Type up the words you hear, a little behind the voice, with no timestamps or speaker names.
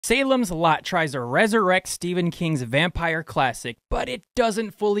Salem's Lot tries to resurrect Stephen King's vampire classic, but it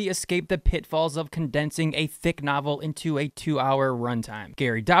doesn't fully escape the pitfalls of condensing a thick novel into a 2-hour runtime.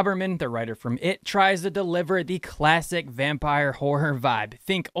 Gary Dauberman, the writer from It, tries to deliver the classic vampire horror vibe.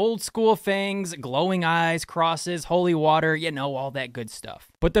 Think old school fangs, glowing eyes, crosses, holy water, you know, all that good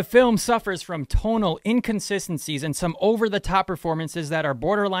stuff. But the film suffers from tonal inconsistencies and some over-the-top performances that are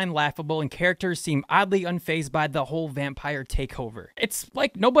borderline laughable, and characters seem oddly unfazed by the whole vampire takeover. It's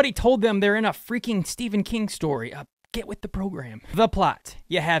like nobody told them they're in a freaking Stephen King story. Get with the program. The plot.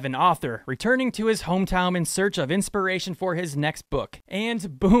 You have an author returning to his hometown in search of inspiration for his next book.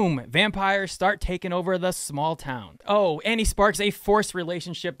 And boom, vampires start taking over the small town. Oh, and he sparks a forced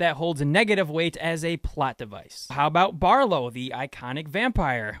relationship that holds negative weight as a plot device. How about Barlow, the iconic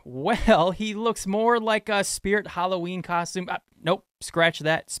vampire? Well, he looks more like a Spirit Halloween costume. Nope. Scratch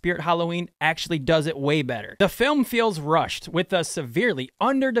that. Spirit Halloween actually does it way better. The film feels rushed, with the severely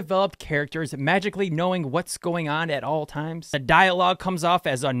underdeveloped characters magically knowing what's going on at all times. The dialogue comes off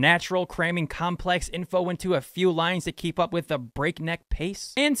as unnatural, cramming complex info into a few lines to keep up with the breakneck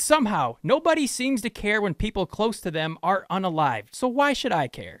pace. And somehow, nobody seems to care when people close to them are unalived, so why should I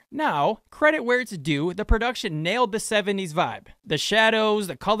care? Now, credit where it's due, the production nailed the 70s vibe. The shadows,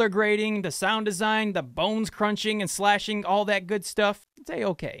 the color grading, the sound design, the bones crunching and slashing, all that good stuff. It's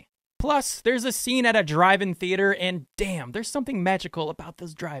a-okay. Plus, there's a scene at a drive-in theater, and damn, there's something magical about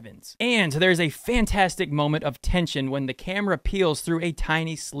those drive-ins. And there's a fantastic moment of tension when the camera peels through a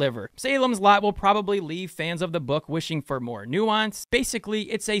tiny sliver. Salem's Lot will probably leave fans of the book wishing for more nuance.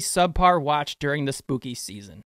 Basically, it's a subpar watch during the spooky season.